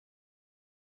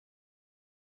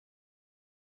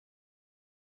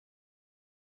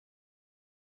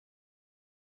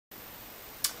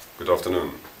Good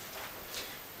afternoon.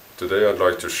 Today I'd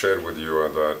like to share with you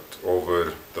that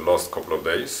over the last couple of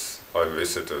days I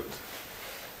visited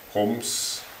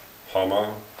Homs,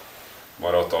 Hama,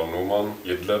 Marat al-Numan,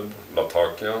 Idlib,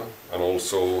 Latakia and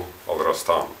also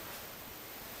Al-Rastan.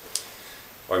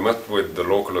 I met with the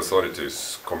local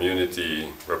authorities,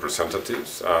 community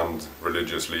representatives and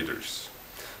religious leaders,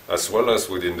 as well as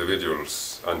with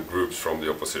individuals and groups from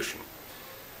the opposition.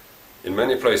 In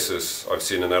many places I've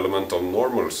seen an element of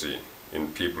normalcy in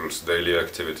people's daily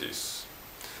activities,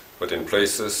 but in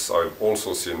places I've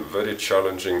also seen very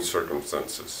challenging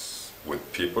circumstances,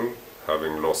 with people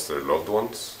having lost their loved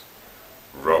ones,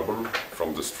 rubble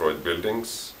from destroyed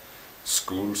buildings,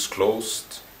 schools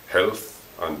closed, health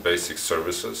and basic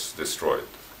services destroyed.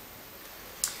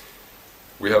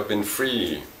 We have been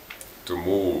free to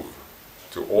move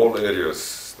to all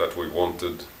areas that we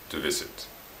wanted to visit.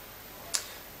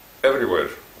 Everywhere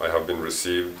I have been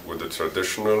received with the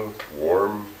traditional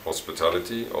warm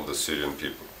hospitality of the Syrian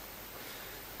people.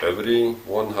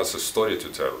 Everyone has a story to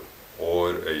tell,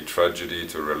 or a tragedy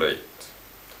to relate,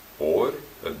 or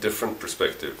a different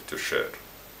perspective to share.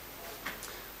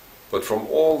 But from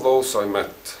all those I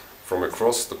met from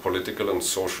across the political and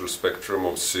social spectrum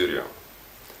of Syria,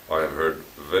 I have heard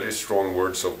very strong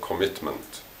words of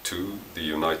commitment to the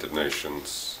United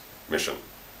Nations mission.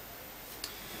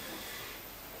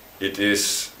 It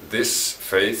is this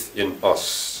faith in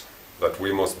us that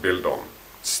we must build on,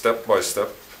 step by step,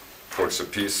 towards a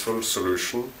peaceful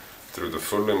solution through the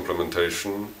full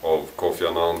implementation of Kofi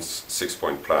Annan's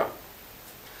 6-point plan.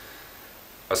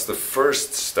 As the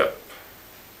first step,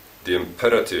 the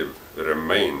imperative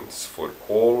remains for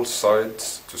all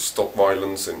sides to stop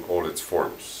violence in all its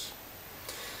forms.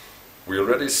 We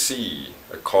already see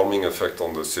a calming effect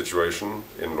on the situation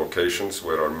in locations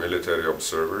where our military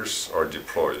observers are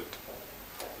deployed,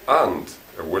 and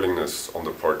a willingness on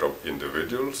the part of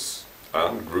individuals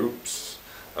and groups,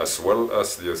 as well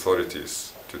as the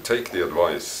authorities, to take the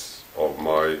advice of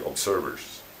my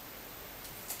observers.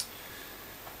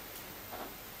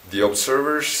 The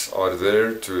observers are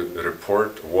there to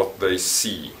report what they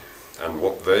see and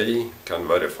what they can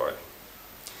verify.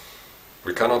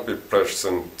 We cannot be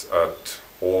present at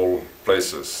all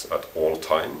places at all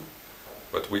time,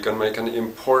 but we can make an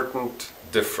important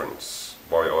difference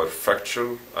by our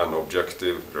factual and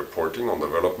objective reporting on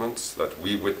developments that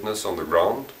we witness on the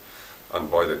ground and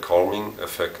by the calming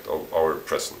effect of our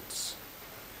presence.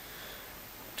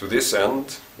 To this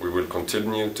end, we will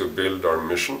continue to build our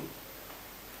mission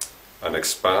and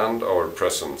expand our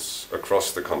presence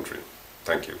across the country.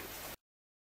 Thank you.